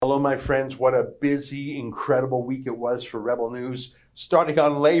Hello, my friends. What a busy, incredible week it was for Rebel News. Starting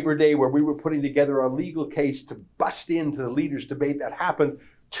on Labor Day, where we were putting together our legal case to bust into the leaders' debate that happened.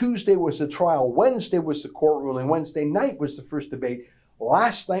 Tuesday was the trial. Wednesday was the court ruling. Wednesday night was the first debate.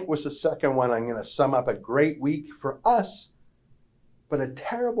 Last night was the second one. I'm going to sum up a great week for us, but a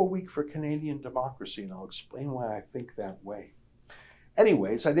terrible week for Canadian democracy, and I'll explain why I think that way.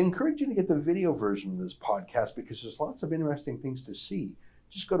 Anyways, I'd encourage you to get the video version of this podcast because there's lots of interesting things to see.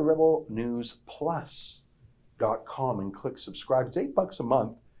 Just go to rebelnewsplus.com and click subscribe. It's $8 a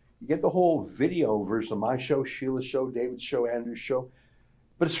month. You get the whole video version of my show, Sheila's show, David's show, Andrew's show.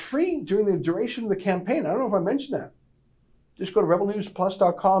 But it's free during the duration of the campaign. I don't know if I mentioned that. Just go to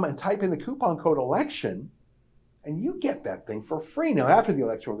rebelnewsplus.com and type in the coupon code ELECTION, and you get that thing for free. Now, after the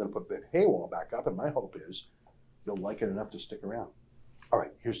election, we're going to put the paywall back up, and my hope is you'll like it enough to stick around. All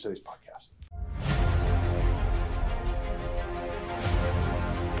right, here's today's podcast.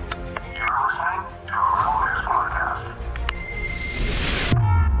 You're listening to a Rebel News podcast.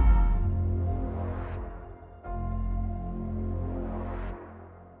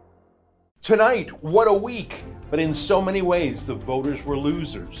 Tonight, what a week, but in so many ways, the voters were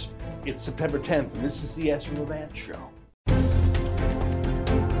losers. It's September 10th, and this is the Ezra Levant Show.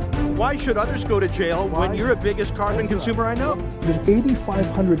 Why should others go to jail when you're the biggest carbon consumer I know? There's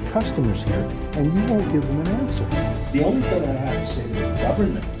 8,500 customers here, and you won't give them an answer. The only thing I have to say to the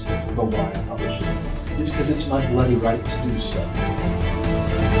government about why I publish it is because it's my bloody right to do so.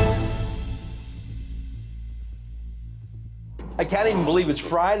 I can't even believe it's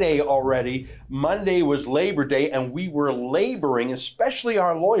Friday already. Monday was Labor Day, and we were laboring, especially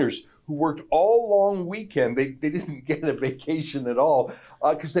our lawyers who worked all long weekend. They didn't get a vacation at all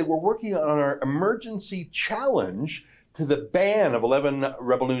because they were working on our emergency challenge to the ban of 11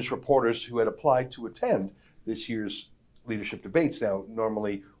 Rebel News reporters who had applied to attend this year's leadership debates. Now,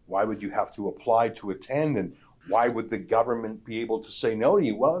 normally, why would you have to apply to attend, and why would the government be able to say no to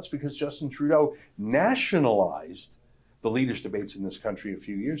you? Well, it's because Justin Trudeau nationalized the leaders' debates in this country a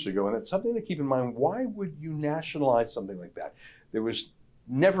few years ago, and it's something to keep in mind. Why would you nationalize something like that? There was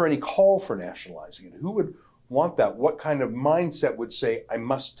never any call for nationalizing it. Who would want that? What kind of mindset would say, I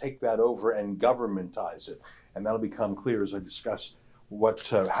must take that over and governmentize it? And that'll become clear as I discuss what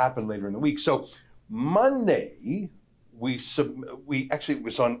happened later in the week. So Monday, actually it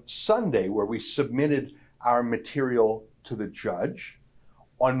was on Sunday where we submitted our material to the judge.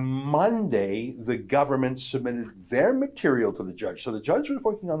 On Monday, the government submitted their material to the judge. So the judge was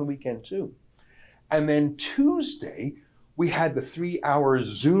working on the weekend too. And then Tuesday, we had the 3-hour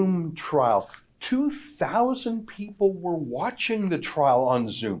Zoom trial. 2,000 people were watching the trial on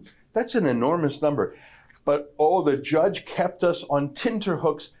Zoom. That's an enormous number. But the judge kept us on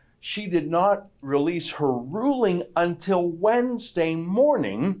tenterhooks. She did not release her ruling until Wednesday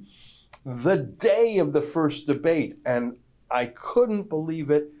morning, the day of the first debate. And I couldn't believe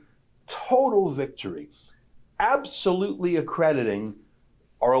it. Total victory. Absolutely accrediting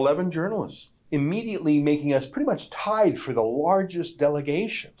our 11 journalists, immediately making us pretty much tied for the largest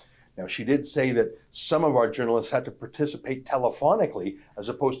delegation. Now, she did say that some of our journalists had to participate telephonically as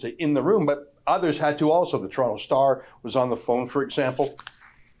opposed to in the room, but others had to also. The Toronto Star was on the phone, for example.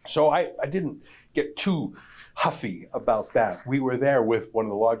 So I didn't get too huffy about that. We were there with one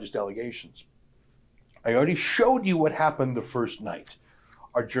of the largest delegations. I already showed you what happened the first night.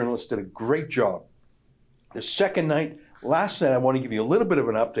 Our journalists did a great job. The second night, last night, I want to give you a little bit of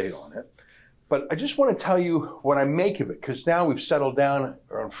an update on it. But I just want to tell you what I make of it, because now we've settled down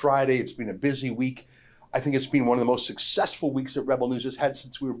on Friday. It's been a busy week. I think it's been one of the most successful weeks that Rebel News has had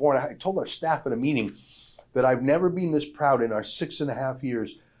since we were born. I told our staff at a meeting that I've never been this proud in our 6.5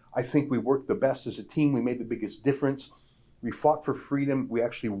 years. I think we worked the best as a team. We made the biggest difference. We fought for freedom. We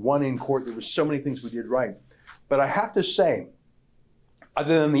actually won in court. There were so many things we did right. But I have to say,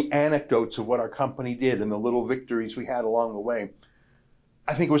 other than the anecdotes of what our company did and the little victories we had along the way,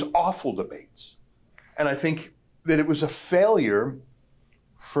 I think it was awful debates. And I think that it was a failure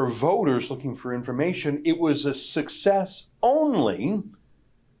for voters looking for information. It was a success only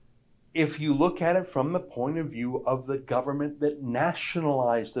if you look at it from the point of view of the government that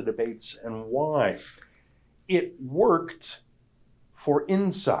nationalized the debates and why. It worked for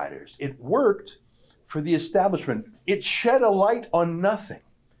insiders. It worked for the establishment. It shed a light on nothing.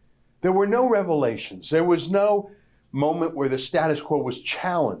 There were no revelations. There was no moment where the status quo was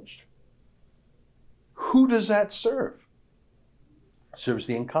challenged. Who does that serve? Serves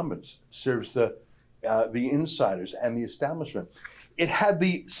the incumbents, serves the insiders and the establishment. It had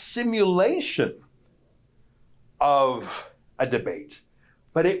the simulation of a debate,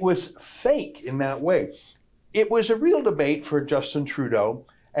 but it was fake in that way. It was a real debate for Justin Trudeau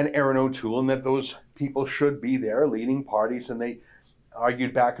and Aaron O'Toole, and that those people should be there leading parties, and they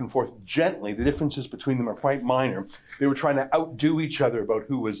argued back and forth gently. The differences between them are quite minor. They were trying to outdo each other about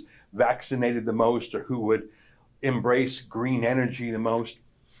who was vaccinated the most or who would embrace green energy the most.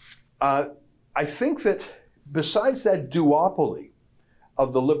 I think that besides that duopoly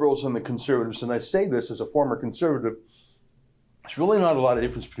of the liberals and the conservatives, and I say this as a former conservative, there's really not a lot of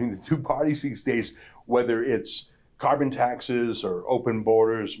difference between the two parties these days, whether it's carbon taxes or open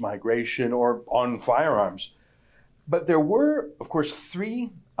borders, migration, or on firearms. But there were, of course, 3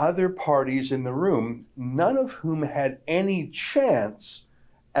 other parties in the room, none of whom had any chance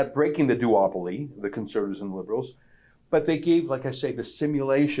at breaking the duopoly, the conservatives and liberals, but they gave, like I say, the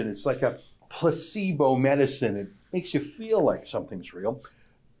simulation. It's like a placebo medicine. It makes you feel like something's real.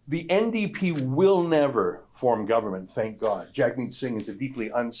 The NDP will never form government, thank God. Jagmeet Singh is a deeply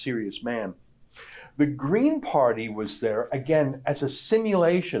unserious man. The Green Party was there, again, as a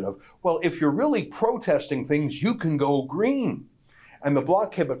simulation of, well, if you're really protesting things, you can go green. And the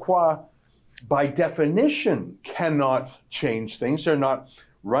Bloc Québécois, by definition, cannot change things. They're not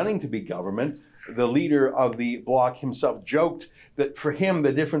running to be government. The leader of the Bloc himself joked that for him,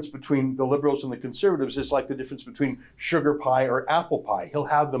 the difference between the Liberals and the Conservatives is like the difference between sugar pie or apple pie. He'll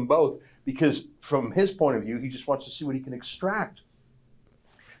have them both because from his point of view, he just wants to see what he can extract.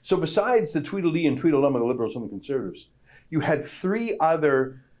 So besides the Tweedledee and Tweedledum of the Liberals and the Conservatives, you had 3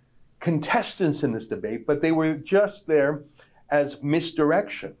 other contestants in this debate, but they were just there as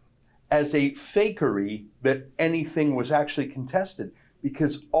misdirection, as a fakery that anything was actually contested,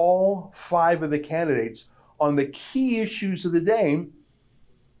 because all 5 of the candidates on the key issues of the day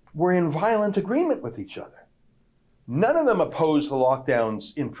were in violent agreement with each other. None of them opposed the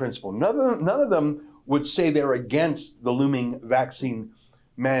lockdowns in principle. None of them would say they're against the looming vaccine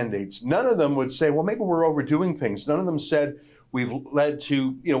mandates. None of them would say, well, maybe we're overdoing things. None of them said we've led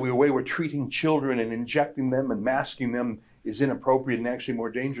to, the way we're treating children and injecting them and masking them is inappropriate and actually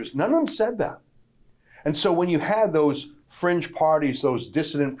more dangerous. None of them said that. And so when you had those fringe parties, those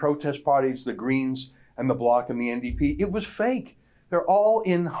dissident protest parties, the Greens and the Bloc and the NDP, it was fake. They're all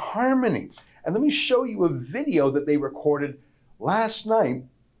in harmony. And let me show you a video that they recorded last night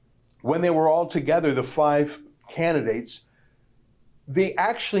when they were all together, the 5 candidates. They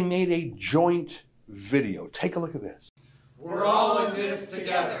actually made a joint video. Take a look at this. We're all in this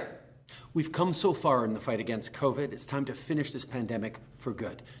together. We've come so far in the fight against COVID, it's time to finish this pandemic for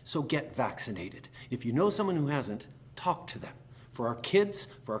good. So get vaccinated. If you know someone who hasn't, talk to them. For our kids,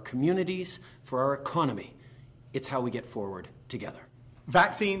 for our communities, for our economy. It's how we get forward together.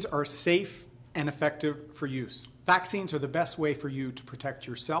 Vaccines are safe and effective for use. Vaccines are the best way for you to protect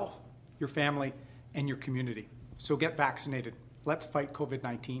yourself, your family, and your community. So get vaccinated. Let's fight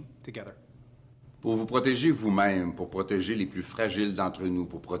COVID-19 together. Pour vous protéger vous-même, pour protéger les plus fragiles d'entre nous,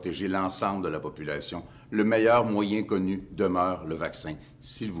 pour protéger l'ensemble de la population, le meilleur moyen connu demeure le vaccin.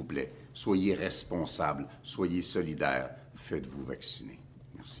 S'il vous plaît, soyez responsables, soyez solidaires, faites-vous vacciner.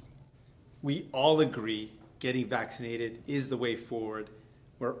 Merci. We all agree getting vaccinated is the way forward.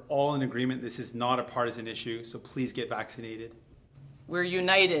 We're all in agreement this is not a partisan issue, so please get vaccinated. We're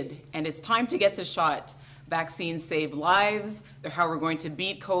united, and it's time to get the shot. Vaccines save lives. They're how we're going to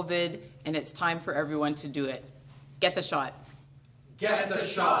beat COVID, and it's time for everyone to do it. Get the shot. Get the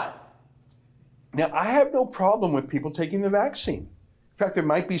shot. Now, I have no problem with people taking the vaccine. In fact, there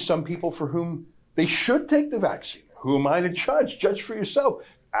might be some people for whom they should take the vaccine. Who am I to judge? Judge for yourself.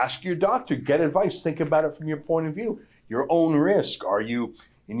 Ask your doctor. Get advice. Think about it from your point of view. Your own risk. Are you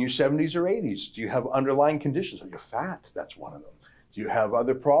in your 70s or 80s? Do you have underlying conditions? Are you fat? That's one of them. Do you have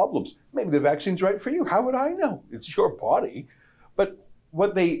other problems? Maybe the vaccine's right for you. How would I know? It's your body. But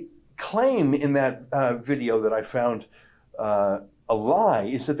what they claim in that video that I found a lie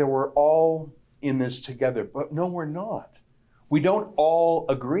is that they were all in this together. But no, we're not. We don't all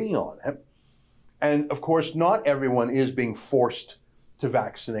agree on it. And of course, not everyone is being forced to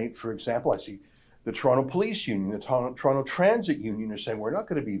vaccinate. For example, I see the Toronto Police Union, the Toronto Transit Union are saying we're not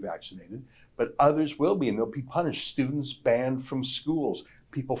going to be vaccinated, but others will be, and they'll be punished. Students banned from schools,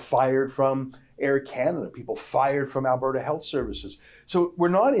 people fired from Air Canada, people fired from Alberta Health Services. So we're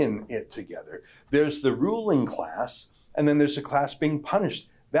not in it together. There's the ruling class, and then there's the class being punished.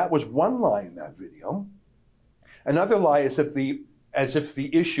 That was one lie in that video. Another lie is that as if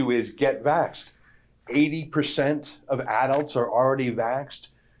the issue is get vaxxed. 80% of adults are already vaxxed.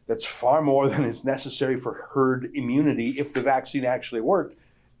 That's far more than is necessary for herd immunity if the vaccine actually worked.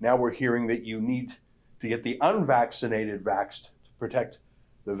 Now we're hearing that you need to get the unvaccinated vaxxed to protect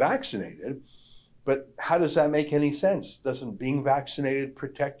the vaccinated. But how does that make any sense? Doesn't being vaccinated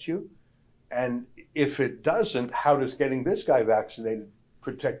protect you? And if it doesn't, how does getting this guy vaccinated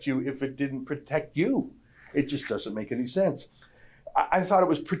protect you if it didn't protect you. It just doesn't make any sense. I thought it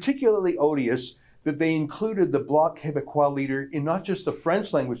was particularly odious that they included the Bloc Québécois leader in not just the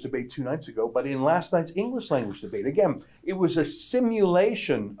French language debate 2 nights ago, but in last night's English language debate. Again, it was a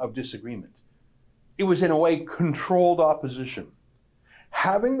simulation of disagreement. It was, in a way, controlled opposition.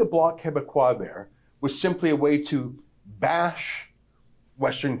 Having the Bloc Québécois there was simply a way to bash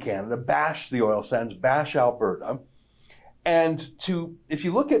Western Canada, bash the oil sands, bash Alberta, and to, if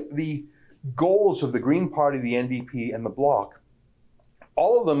you look at the goals of the Green Party, the NDP, and the Bloc,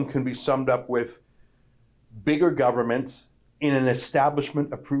 all of them can be summed up with bigger government in an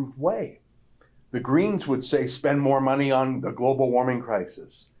establishment-approved way. The Greens would say, spend more money on the global warming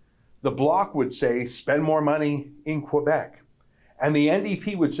crisis. The Bloc would say, spend more money in Quebec. And the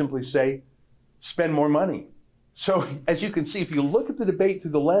NDP would simply say, spend more money. So, as you can see, if you look at the debate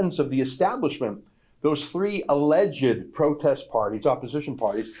through the lens of the establishment, those three alleged protest parties, opposition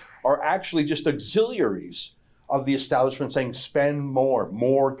parties, are actually just auxiliaries of the establishment saying, spend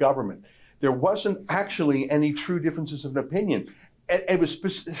more government. There wasn't actually any true differences of opinion. It was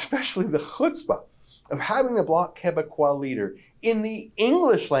especially the chutzpah of having the Bloc Québécois leader in the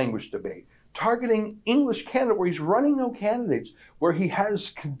English language debate, targeting English Canada, where he's running no candidates, where he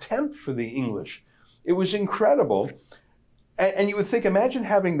has contempt for the English. It was incredible. And you would think, imagine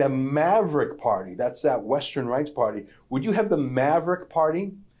having the Maverick Party, that's that Western Rights Party. Would you have the Maverick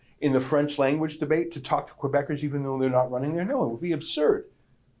Party in the French language debate to talk to Quebecers even though they're not running there? No, it would be absurd.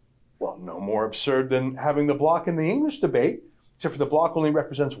 Well, no more absurd than having the Bloc in the English debate, except for the Bloc only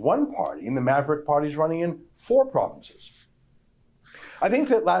represents one party, and the Maverick Party is running in 4 provinces. I think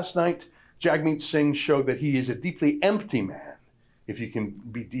that last night, Jagmeet Singh showed that he is a deeply empty man, if you can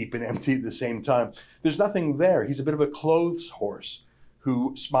be deep and empty at the same time. There's nothing there. He's a bit of a clothes horse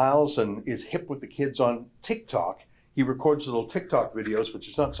who smiles and is hip with the kids on TikTok. He records little TikTok videos, which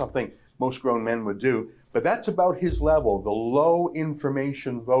is not something most grown men would do, but that's about his level, the low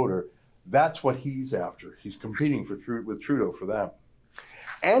information voter. That's what he's after. He's competing with Trudeau for that.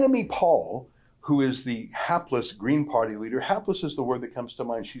 Annamie Paul, who is the hapless Green Party leader, hapless is the word that comes to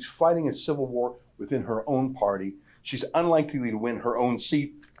mind. She's fighting a civil war within her own party. She's unlikely to win her own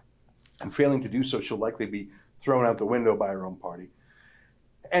seat, and failing to do so, she'll likely be thrown out the window by her own party.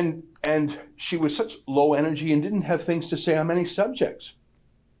 And she was such low energy and didn't have things to say on many subjects.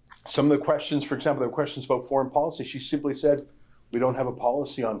 Some of the questions, for example, there were questions about foreign policy. She simply said, we don't have a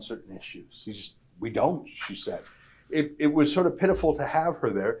policy on certain issues. We don't, she said. It was sort of pitiful to have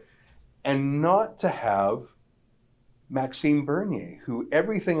her there and not to have Maxime Bernier, who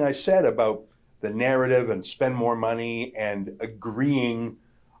everything I said about the narrative and spend more money and agreeing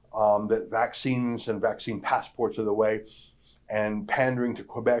that vaccines and vaccine passports are the way and pandering to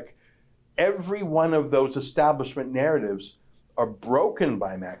Quebec, every one of those establishment narratives are broken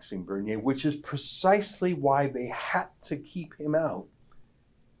by Maxime Bernier, which is precisely why they had to keep him out,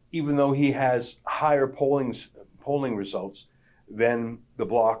 even though he has higher polling results than the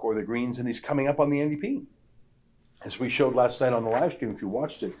Bloc or the Greens, and he's coming up on the NDP. As we showed last night on the live stream, if you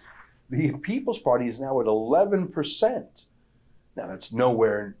watched it, the People's Party is now at 11%. Now, that's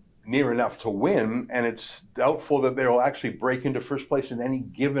nowhere near enough to win, and it's doubtful that they'll actually break into first place in any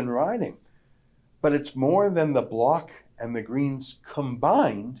given riding. But it's more than the Bloc and the Greens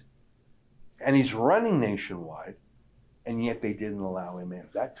combined, and he's running nationwide, and yet they didn't allow him in.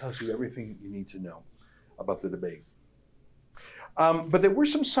 That tells you everything you need to know about the debate. But there were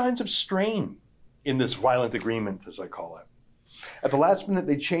some signs of strain in this violent agreement, as I call it. At the last minute,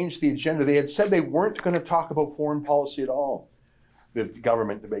 they changed the agenda. They had said they weren't going to talk about foreign policy at all, the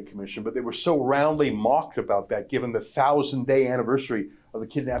Government Debate Commission, but they were so roundly mocked about that, given the 1,000-day anniversary of the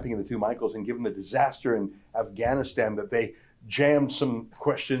kidnapping of the 2 Michaels and given the disaster in Afghanistan, that they jammed some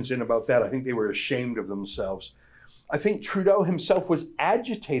questions in about that. I think they were ashamed of themselves. I think Trudeau himself was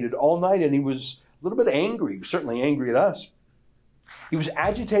agitated all night, and he was a little bit angry, certainly angry at us. He was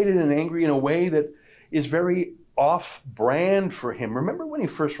agitated and angry in a way that is very off-brand for him. Remember when he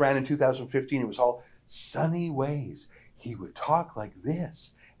first ran in 2015, it was all sunny ways. He would talk like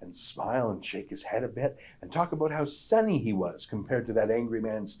this and smile and shake his head a bit and talk about how sunny he was compared to that angry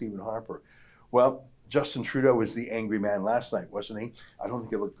man, Stephen Harper. Well, Justin Trudeau was the angry man last night, wasn't he? I don't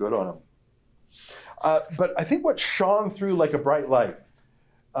think it looked good on him. But I think what shone through like a bright light,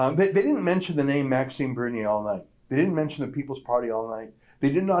 they didn't mention the name Maxime Bernier all night. They didn't mention the People's Party all night.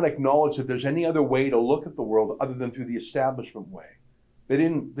 They did not acknowledge that there's any other way to look at the world other than through the establishment way.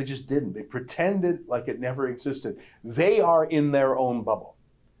 They just didn't. They pretended like it never existed. They are in their own bubble.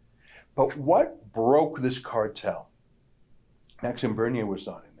 But what broke this cartel? Maxime Bernier was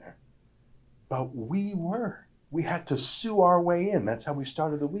not in there, but we were. we had to sue our way in. That's how we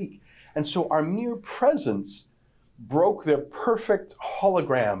started the week. And so our mere presence broke their perfect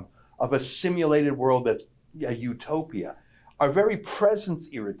hologram of a simulated world that's a utopia. Our very presence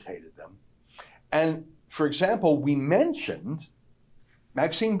irritated them. And for example, we mentioned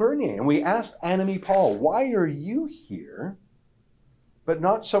Maxime Bernier, and we asked Annamie Paul, why are you here, but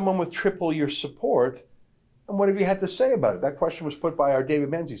not someone with triple your support? And what have you had to say about it? That question was put by our David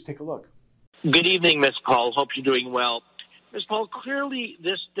Menzies. Take a look. Good evening, Ms. Paul. Hope you're doing well. Ms. Paul, clearly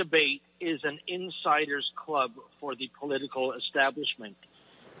this debate is an insider's club for the political establishment.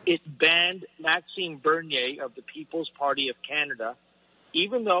 It banned Maxime Bernier of the People's Party of Canada,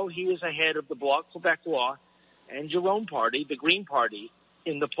 even though he is ahead of the Bloc Québécois and Jerome Party, the Green Party,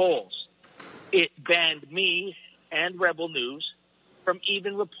 in the polls. It banned me and Rebel News from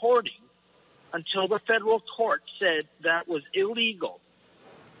even reporting until the federal court said that was illegal.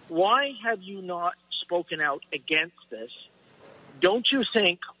 Why have you not spoken out against this? Don't you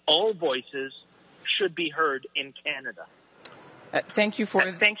think all voices should be heard in Canada? Thank you for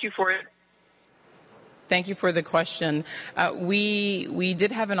the question. We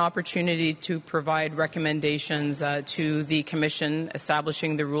did have an opportunity to provide recommendations to the Commission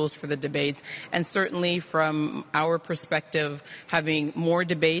establishing the rules for the debates, and certainly from our perspective, having more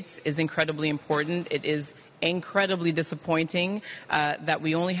debates is incredibly important. It is incredibly disappointing that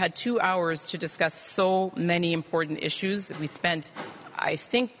we only had 2 hours to discuss so many important issues. We spent, I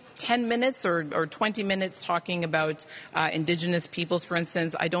think, 10 minutes or 20 minutes talking about Indigenous peoples, for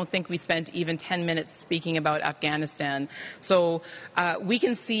instance. I don't think we spent even 10 minutes speaking about Afghanistan. So we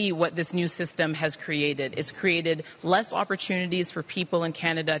can see what this new system has created. It's created less opportunities for people in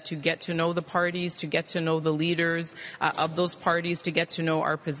Canada to get to know the parties, to get to know the leaders of those parties, to get to know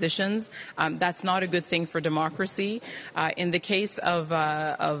our positions. That's not a good thing for democracy. In the case of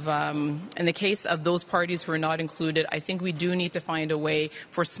those parties who are not included, I think we do need to find a way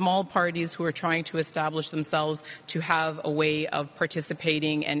for small parties who are trying to establish themselves to have a way of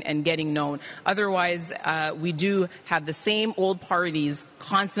participating and getting known. Otherwise, we do have the same old parties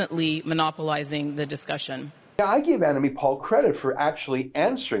constantly monopolizing the discussion. Now, I give Annamie Paul credit for actually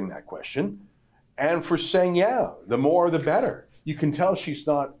answering that question and for saying, yeah, the more the better. You can tell she's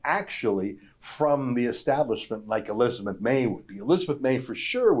not actually from the establishment like Elizabeth May would be. Elizabeth May for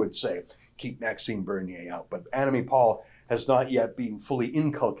sure would say, keep Maxime Bernier out. But Annamie Paul has not yet been fully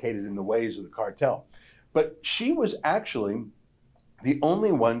inculcated in the ways of the cartel. But she was actually the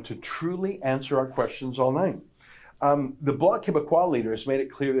only one to truly answer our questions all night. The Bloc Québécois leader has made it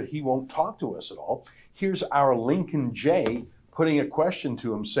clear that he won't talk to us at all. Here's our Lincoln Jay putting a question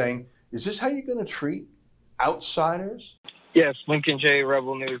to him saying, is this how you're going to treat outsiders? Yes, Lincoln Jay,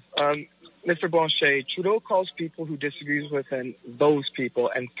 Rebel News. Mr. Blanchet, Trudeau calls people who disagrees with him those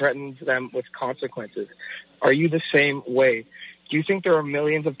people and threatens them with consequences. Are you the same way? Do you think there are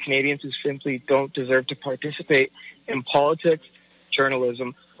millions of Canadians who simply don't deserve to participate in politics,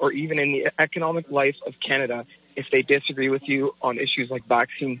 journalism, or even in the economic life of Canada if they disagree with you on issues like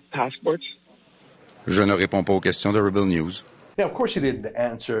vaccine passports? Je ne réponds pas aux questions de Rebel News. Now, of course he didn't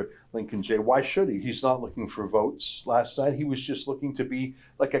answer Lincoln Jay. Why should he? He's not looking for votes last night. He was just looking to be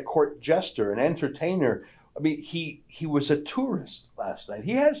like a court jester, an entertainer. I mean, he was a tourist last night.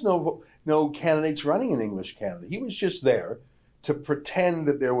 He has no candidates running in English Canada. He was just there to pretend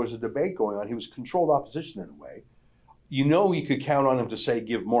that there was a debate going on. He was controlled opposition in a way. You know you could count on him to say,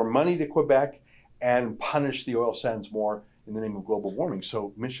 give more money to Quebec and punish the oil sands more in the name of global warming.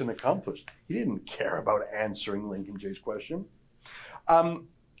 So mission accomplished. He didn't care about answering Lincoln Jay's question.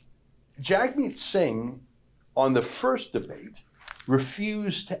 Jagmeet Singh, on the first debate,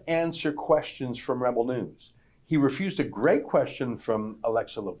 refused to answer questions from Rebel News. He refused a great question from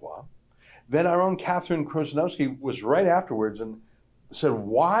Alexa Lavoie. Then our own Catherine Krasnowski was right afterwards and said,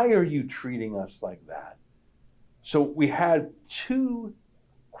 why are you treating us like that? So we had 2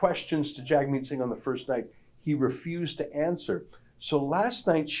 questions to Jagmeet Singh on the first night. He refused to answer. So last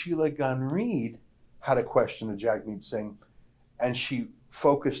night, Sheila Gunn-Reid had a question to Jagmeet Singh, and she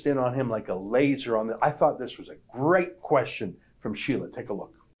focused in on him like a laser on I thought this was a great question from Sheila. Take a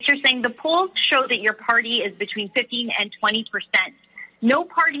look. You're saying the polls show that your party is between 15 and 20%. No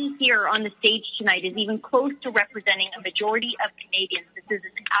party here on the stage tonight is even close to representing a majority of Canadians. This is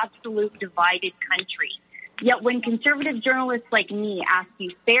an absolute divided country. Yet when conservative journalists like me ask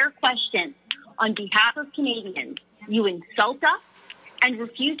you fair questions on behalf of Canadians, you insult us and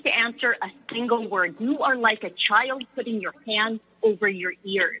refuse to answer a single word. You are like a child putting your hands over your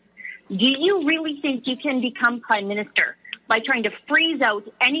ears. Do you really think you can become Prime Minister by trying to freeze out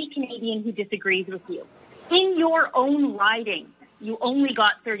any Canadian who disagrees with you? In your own riding, you only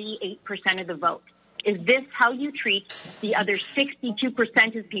got 38% of the vote. Is this how you treat the other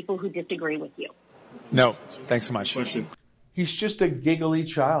 62% of people who disagree with you? No. Thanks so much. He's just a giggly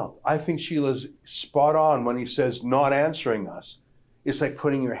child. I think Sheila's spot on when he says not answering us. It's like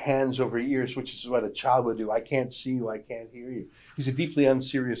putting your hands over your ears, which is what a child would do. I can't see you, I can't hear you. He's a deeply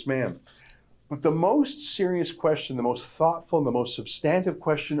unserious man. But the most serious question, the most thoughtful, the most substantive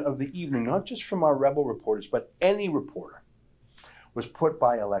question of the evening, not just from our Rebel reporters, but any reporter, was put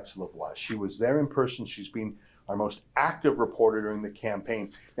by Alexa Lavoie. She was there in person. She's been our most active reporter during the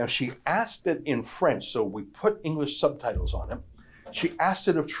campaign. Now, she asked it in French, so we put English subtitles on it. She asked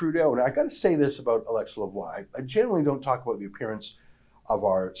it of Trudeau. And I got to say this about Alexa Lavoie. I generally don't talk about the appearance of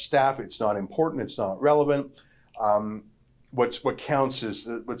our staff. It's not important. It's not relevant. What counts is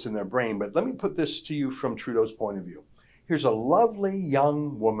what's in their brain. But let me put this to you from Trudeau's point of view. Here's a lovely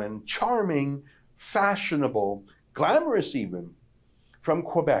young woman, charming, fashionable, glamorous even, from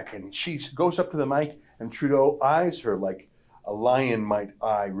Quebec. And she goes up to the mic, and Trudeau eyes her like a lion might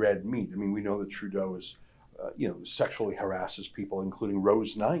eye red meat. I mean, we know that Trudeau is, sexually harasses people, including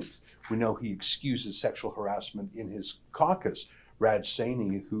Rose Knight. We know he excuses sexual harassment in his caucus. Raj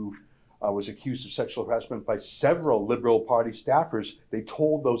Saini, who was accused of sexual harassment by several Liberal Party staffers, they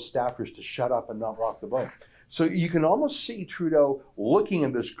told those staffers to shut up and not rock the boat. So you can almost see Trudeau looking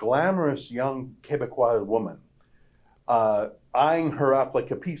at this glamorous young Quebecois woman, eyeing her up like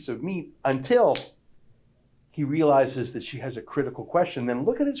a piece of meat until he realizes that she has a critical question. Then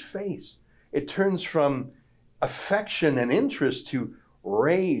look at his face. It turns from affection and interest to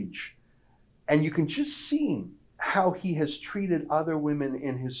rage. And you can just see how he has treated other women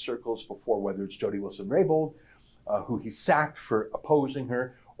in his circles before, whether it's Jody Wilson-Raybould, who he sacked for opposing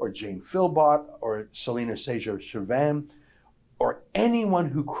her, or Jane Philpott, or Selena Sager-Chauvin, or anyone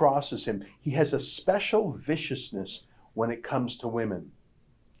who crosses him. He has a special viciousness when it comes to women.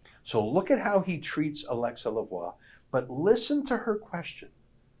 So look at how he treats Alexa Lavoie, but listen to her question.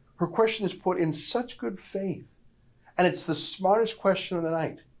 Her question is put in such good faith, and it's the smartest question of the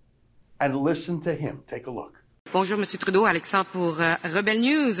night. And listen to him. Take a look. Bonjour, M. Trudeau. Alexandre pour Rebel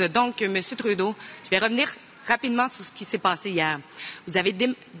News. Donc, M. Trudeau, je vais revenir rapidement sur ce qui s'est passé hier. Vous avez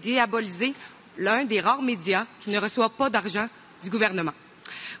diabolisé l'un des rares médias qui ne reçoit pas d'argent du gouvernement.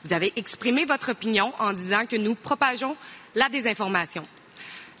 Vous avez exprimé votre opinion en disant que nous propageons la désinformation.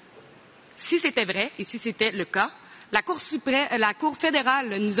 Si c'était vrai, et si c'était le cas, la Cour fédérale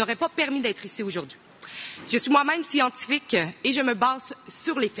ne nous aurait pas permis d'être ici aujourd'hui. Je suis moi-même scientifique et je me base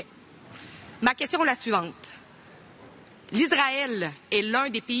sur les faits. Ma question est la suivante. L'Israël est l'un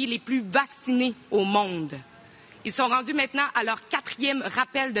des pays les plus vaccinés au monde. Ils sont rendus maintenant à leur 4e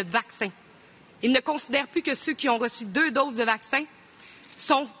rappel de vaccin. Ils ne considèrent plus que ceux qui ont reçu 2 doses de vaccin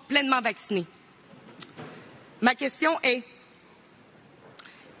sont pleinement vaccinés. Ma question est,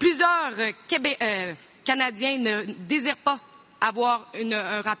 plusieurs Canadiens ne désirent pas avoir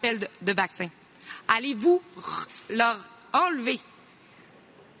un rappel de vaccin. Allez-vous leur enlever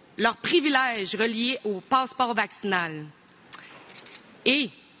leurs privilèges reliés au passeport vaccinal?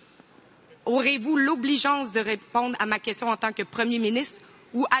 Et aurez-vous l'obligeance de répondre à ma question en tant que Premier ministre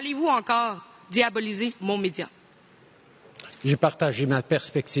ou allez-vous encore diaboliser mon média? J'ai partagé ma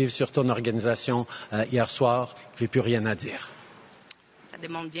perspective sur ton organisation hier soir. J'ai plus rien à dire. Ça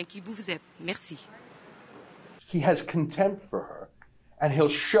démontre bien qui vous êtes. Merci. He has contempt for her, and he'll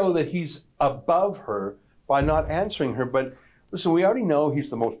show that he's above her by not answering her. But listen, we already know he's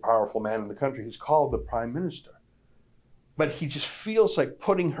the most powerful man in the country. He's called the Prime Minister. But he just feels like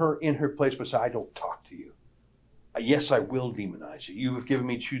putting her in her place by saying, I don't talk to you. Yes, I will demonize you. You have given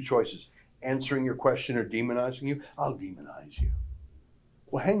me 2 choices. Answering your question or demonizing you, I'll demonize you.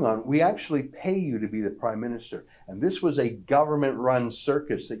 Well, hang on. We actually pay you to be the Prime Minister. And this was a government-run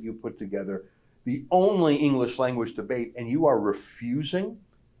circus that you put together, the only English language debate, and you are refusing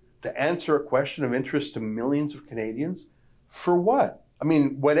to answer a question of interest to millions of Canadians? For what? I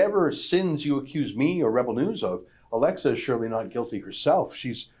mean, whatever sins you accuse me or Rebel News of, Alexa is surely not guilty herself.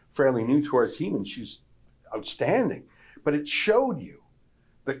 She's fairly new to our team and she's outstanding. But it showed you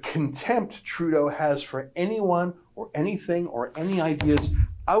the contempt Trudeau has for anyone or anything or any ideas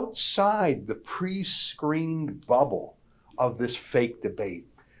outside the pre-screened bubble of this fake debate.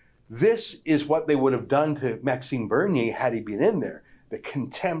 This is what they would have done to Maxime Bernier had he been in there. The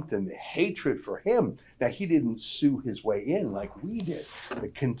contempt and the hatred for him. Now, he didn't sue his way in like we did. The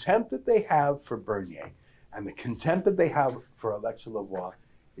contempt that they have for Bernier and the contempt that they have for Alexa Lavoie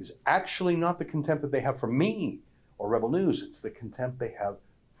is actually not the contempt that they have for me or Rebel News. It's the contempt they have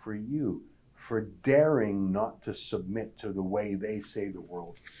for you, for daring not to submit to the way they say the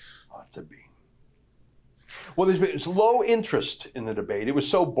world ought to be. Well, there's low interest in the debate. It was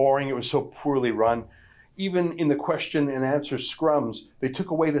so boring. It was so poorly run. Even in the question and answer scrums, they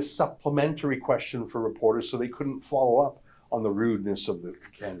took away the supplementary question for reporters so they couldn't follow up on the rudeness of the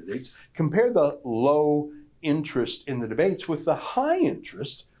candidates. Compare the low interest in the debates with the high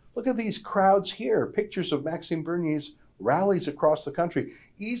interest. Look at these crowds here. Pictures of Maxime Bernier's rallies across the country,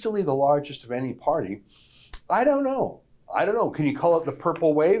 easily the largest of any party. I don't know. Can you call it the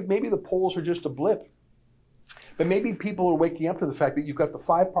purple wave? Maybe the polls are just a blip. But maybe people are waking up to the fact that you've got the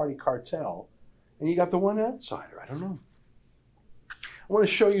five-party cartel and you got the one outsider. I don't know. I want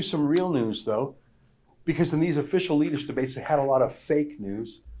to show you some real news, though, because in these official leaders debates, they had a lot of fake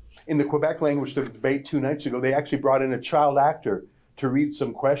news. In the Quebec language debate 2 nights ago, they actually brought in a child actor to read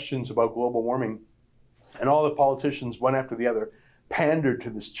some questions about global warming. And all the politicians, one after the other, pandered to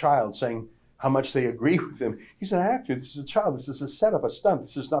this child, saying how much they agree with him. He's an actor. This is a child. This is a setup, a stunt.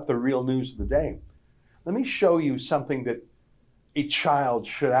 This is not the real news of the day. Let me show you something that a child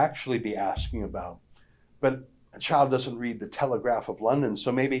should actually be asking about. But a child doesn't read the Telegraph of London,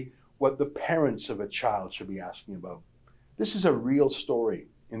 so maybe what the parents of a child should be asking about. This is a real story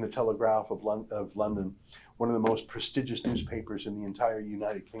in the Telegraph of London, one of the most prestigious newspapers in the entire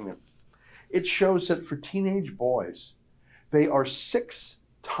United Kingdom. It shows that for teenage boys, they are 6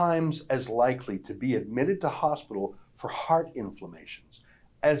 times as likely to be admitted to hospital for heart inflammations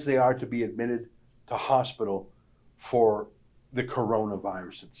as they are to be admitted to hospital for the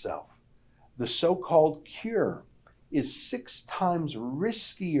coronavirus itself. The so-called cure is 6 times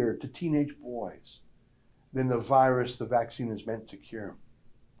riskier to teenage boys than the virus the vaccine is meant to cure.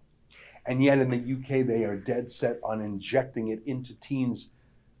 And yet in the UK, they are dead set on injecting it into teens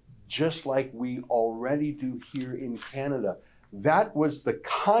just like we already do here in Canada. That was the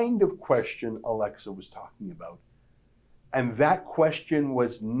kind of question Alexa was talking about. And that question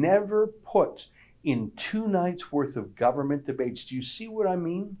was never put in 2 nights worth of government debates. Do you see what I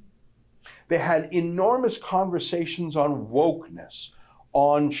mean? They had enormous conversations on wokeness,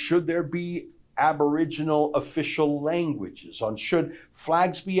 on should there be Aboriginal official languages, on should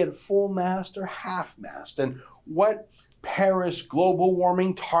flags be at full mast or half mast, and what Paris global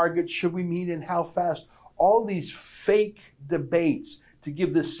warming targets should we meet and how fast. All these fake debates to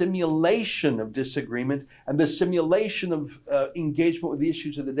give the simulation of disagreement and the simulation of engagement with the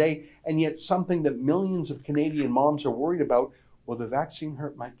issues of the day, and yet something that millions of Canadian moms are worried about, will the vaccine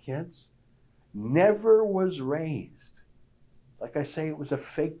hurt my kids? Never was raised. Like I say, it was a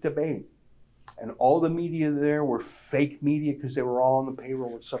fake debate. And all the media there were fake media because they were all on the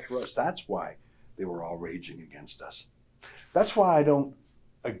payroll except for us. That's why they were all raging against us. That's why I don't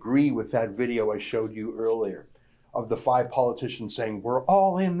agree with that video I showed you earlier of the 5 politicians saying, we're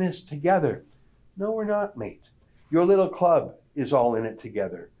all in this together. No, we're not, mate. Your little club is all in it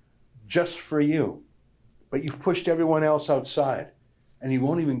together, just for you. But you've pushed everyone else outside, and you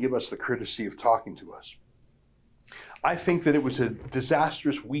won't even give us the courtesy of talking to us. I think that it was a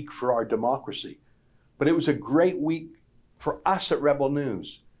disastrous week for our democracy, but it was a great week for us at Rebel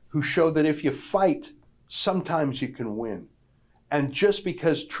News, who showed that if you fight, sometimes you can win. And just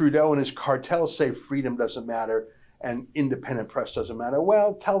because Trudeau and his cartel say freedom doesn't matter and independent press doesn't matter,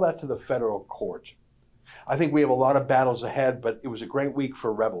 well, tell that to the federal court. I think we have a lot of battles ahead, but it was a great week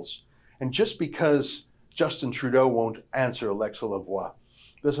for rebels. And just because Justin Trudeau won't answer Alexa Lavoie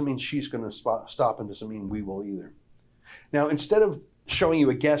doesn't mean she's going to stop, and doesn't mean we will either. Now, instead of showing you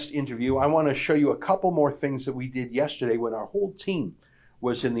a guest interview, I want to show you a couple more things that we did yesterday when our whole team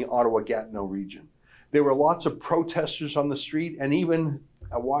was in the Ottawa-Gatineau region. There were lots of protesters on the street, and even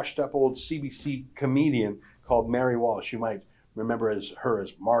a washed-up old CBC comedian called Mary Walsh. You might remember her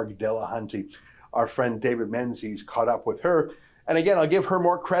as Marg Delahunty. Our friend David Menzies caught up with her. And again, I'll give her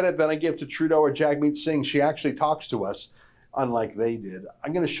more credit than I give to Trudeau or Jagmeet Singh. She actually talks to us, unlike they did.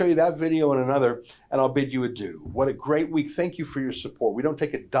 I'm going to show you that video and another, and I'll bid you adieu. What a great week. Thank you for your support. We don't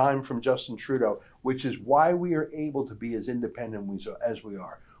take a dime from Justin Trudeau, which is why we are able to be as independent as we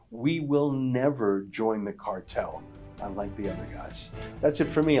are. We will never join the cartel, unlike the other guys. That's it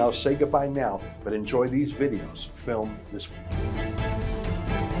for me. I'll say goodbye now, but enjoy these videos filmed this week.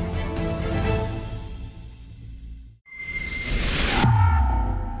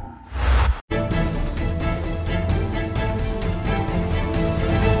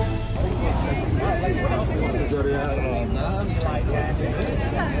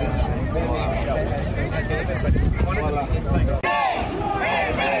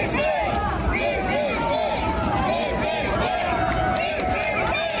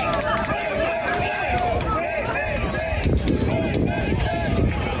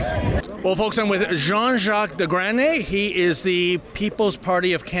 Well, folks, I'm with Jean-Jacques Desgrange. He is the People's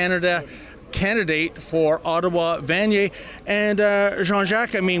Party of Canada candidate for Ottawa-Vanier. And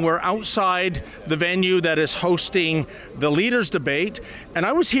Jean-Jacques, I mean, we're outside the venue that is hosting the leaders' debate. And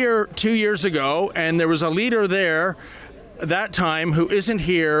I was here 2 years ago, and there was a leader there that time who isn't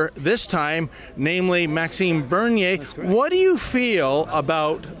here this time, namely Maxime Bernier. What do you feel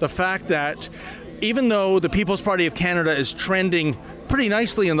about the fact that even though the People's Party of Canada is trending pretty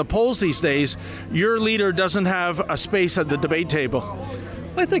nicely in the polls these days, your leader doesn't have a space at the debate table?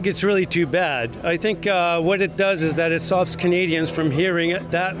 I think it's really too bad. I think what it does is that it stops Canadians from hearing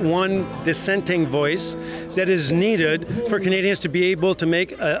that one dissenting voice that is needed for Canadians to be able to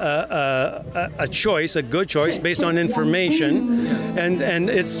make a choice, a good choice, based on information, and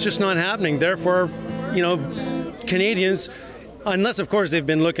it's just not happening. Therefore, you know, Canadians, unless, of course,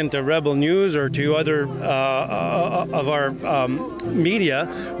 they've been looking to Rebel News or to other of our media,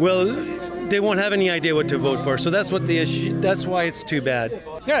 they won't have any idea what to vote for. So that's what the issue. That's why it's too bad.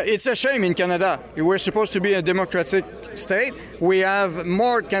 Yeah, it's a shame in Canada. We're supposed to be a democratic state. We have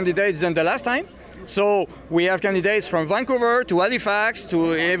more candidates than the last time. So we have candidates from Vancouver to Halifax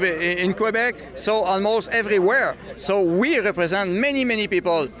to in Quebec, so almost everywhere. So we represent many, many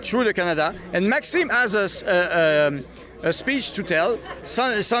people through the Canada. And Maxime has a speech to tell,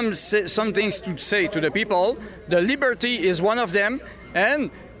 some things to say to the people. The liberty is one of them,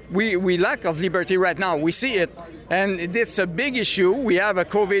 and we lack of liberty right now. We see it, and it's a big issue. We have a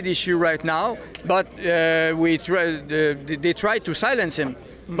COVID issue right now, but they try to silence him.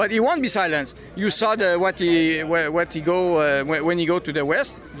 But he won't be silenced. You saw when he go to the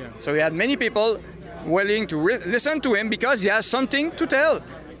West. Yeah. So he had many people willing to listen to him because he has something to tell.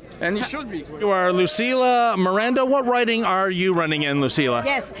 And he should be. You are Lucila Miranda. What riding are you running in, Lucila?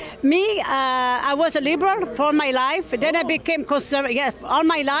 Yes, me, I was a Liberal for my life. Then I became Conservative, yes, all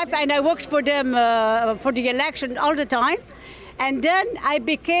my life. And I worked for them for the election all the time. And then I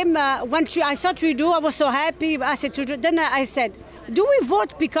became, when I saw Trudeau, I was so happy. I said, then I said, do we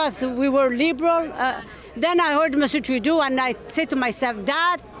vote because we were Liberal? Then I heard Mr. Trudeau and I said to myself,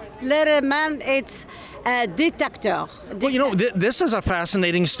 that little man, it's a dictator. Well, you know, this is a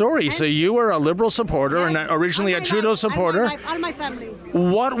fascinating story. So you were a Liberal supporter and originally a Trudeau supporter. All my family.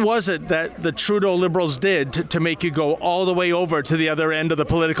 What was it that the Trudeau Liberals did to make you go all the way over to the other end of the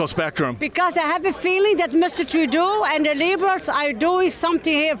political spectrum? Because I have a feeling that Mr. Trudeau and the Liberals are doing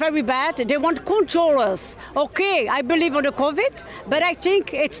something here very bad. They want to control us. Okay, I believe in the COVID, but I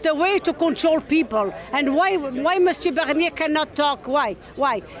think it's the way to control people. And why Mr. Bernier cannot talk? Why?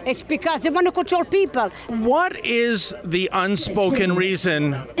 It's because they want to control people. What is the unspoken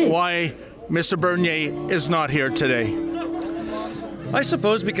reason why Mr. Bernier is not here today? I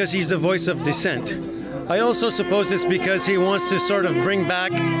suppose because he's the voice of dissent. I also suppose it's because he wants to sort of bring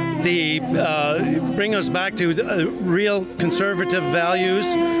us back to real conservative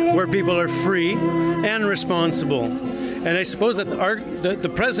values where people are free and responsible. And I suppose that the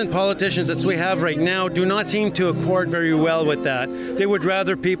present politicians that we have right now do not seem to accord very well with that. They would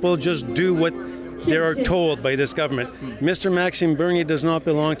rather people just do what they are told by this government. Mr. Maxime Bernier does not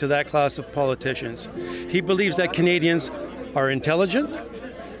belong to that class of politicians. He believes that Canadians are intelligent,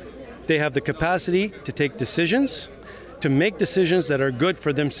 they have the capacity to take decisions, to make decisions that are good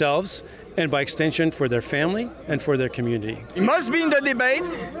for themselves and by extension for their family and for their community. It must be in the debate,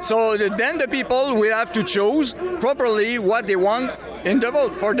 so then the people will have to choose properly what they want in the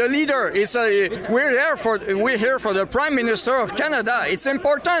vote for the leader. We're here for the Prime Minister of Canada. It's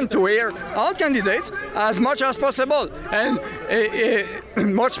important to hear all candidates as much as possible, and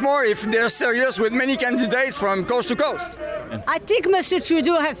much more if they're serious with many candidates from coast to coast. I think Mr.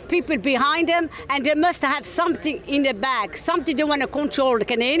 Trudeau have people behind him, and they must have something in the bag, something they want to control the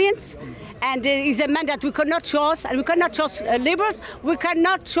Canadians. And he's a man that we cannot trust, and we cannot trust Liberals. We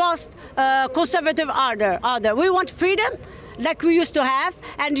cannot trust conservative order. We want freedom, like we used to have.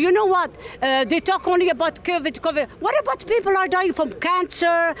 And you know what? They talk only about COVID. What about people are dying from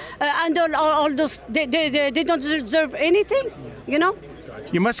cancer and all those? They don't deserve anything, you know?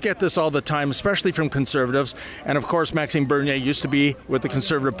 You must get this all the time, especially from Conservatives. And of course, Maxime Bernier used to be with the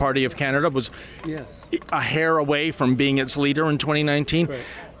Conservative Party of Canada, was a hair away from being its leader in 2019. Right.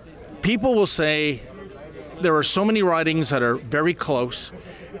 People will say there are so many ridings that are very close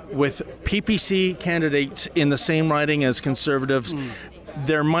with PPC candidates in the same riding as Conservatives.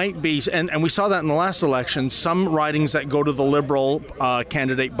 There might be, and we saw that in the last election, some ridings that go to the Liberal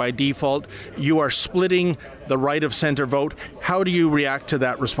candidate by default. You are splitting the right of center vote. How do you react to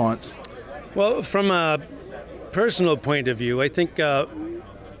that response? Well, from a personal point of view, I think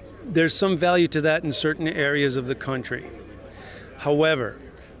there's some value to that in certain areas of the country. However,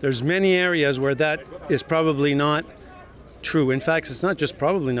 there's many areas where that is probably not true. In fact, it's not just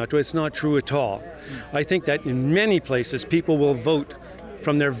probably not true, it's not true at all. I think that in many places people will vote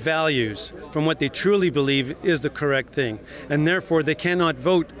from their values, from what they truly believe is the correct thing. And therefore they cannot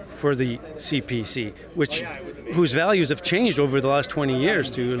vote for the CPC, whose values have changed over the last 20 years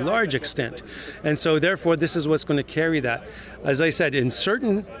to a large extent. And so therefore this is what's going to carry that. As I said, in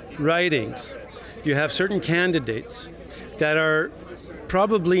certain ridings, you have certain candidates that are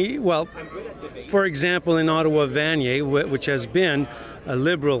probably, well, for example, in Ottawa-Vanier, which has been a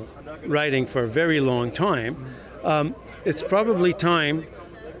Liberal riding for a very long time, it's probably time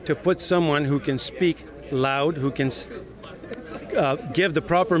to put someone who can speak loud, who can give the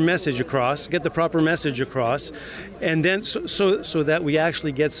proper message across, get the proper message across, and then so that we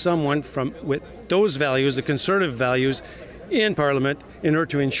actually get someone with those values, the Conservative values, in Parliament in order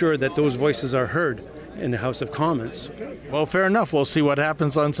to ensure that those voices are heard in the House of Commons. Well, fair enough. We'll see what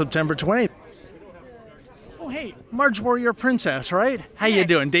happens on September 20th. Oh, hey, Marge Warrior Princess, right? How you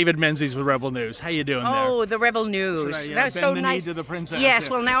doing? David Menzies with Rebel News. How you doing there? Oh, the Rebel News. Should I, That's so bend the nice. knee to the princess?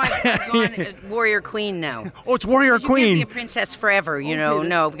 Yes, well, now I've gone Warrior Queen now. Oh, it's Warrior You Queen. can't be a princess forever, you know.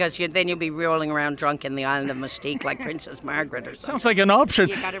 No, because then you'll be rolling around drunk in the island of Mystique like Princess Margaret or something. Sounds like an option.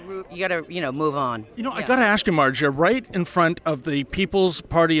 You gotta, move on. You know, I got to ask you, Marge, you're right in front of the People's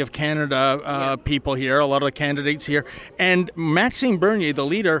Party of Canada people here, a lot of the candidates here, and Maxime Bernier, the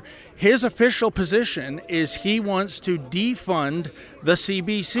leader, his official position is he wants to defund the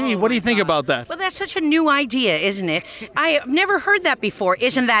CBC. What do you think about that? Well, that's such a new idea, isn't it? I have never heard that before.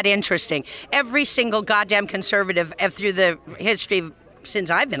 Isn't that interesting? Every single goddamn Conservative through the history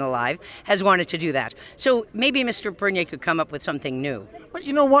since I've been alive has wanted to do that. So maybe Mr. Bernier could come up with something new. But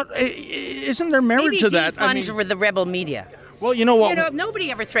you know what? Isn't there merit to that? Maybe defund the rebel media. Well, you know what?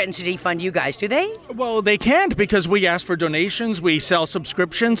 Nobody ever threatens to defund you guys, do they? Well, they can't because we ask for donations, we sell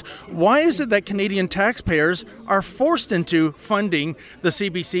subscriptions. Why is it that Canadian taxpayers are forced into funding the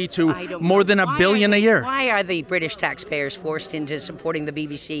CBC to more than $1 billion a year? Why are the British taxpayers forced into supporting the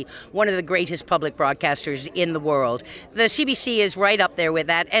BBC, one of the greatest public broadcasters in the world? The CBC is right up there with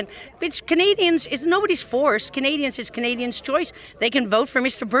that. And it's Canadians, it's nobody's force. It's Canadians' choice. They can vote for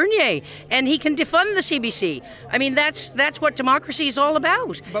Mr. Bernier and he can defund the CBC. I mean, that's what democracy is all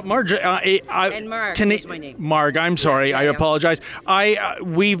about. But Marge, and Marg is my name. Marg, I'm sorry, I apologize.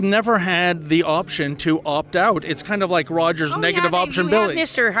 We've never had the option to opt out. It's kind of like Roger's negative option billing.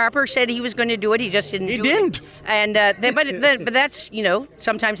 Mr. Harper said he was going to do it. He just didn't do it. And but that's,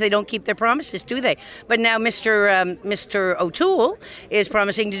 sometimes they don't keep their promises, do they? But now Mr. O'Toole is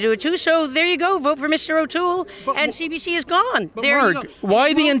promising to do it too. So there you go. Vote for Mr. O'Toole, and CBC is gone. But there Marg, you go.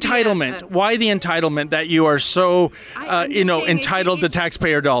 why the entitlement? Why the entitlement that you are so entitled to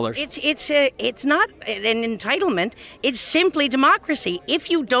taxpayer dollars? It's not an entitlement. It's simply democracy. If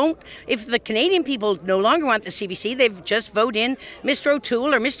the Canadian people no longer want the CBC, they've just vote in Mr.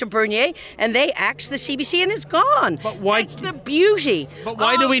 O'Toole or Mr. Bernier, and they axe the CBC, and it's gone. But why? That's the beauty. But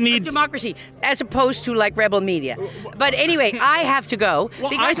why do we need democracy as opposed to like rebel media? But anyway, I have to go.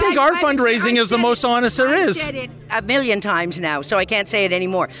 Well, I think our fundraising is the most honest there is. I've said it a million times now, so I can't say it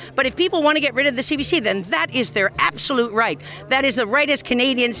anymore. But if people want to get rid of the CBC, then that is their absolute right. That is the right as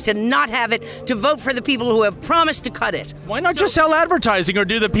Canadians to not have it, to vote for the people who have promised to cut it. Why not just sell advertising or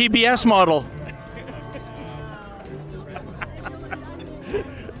do the PBS model?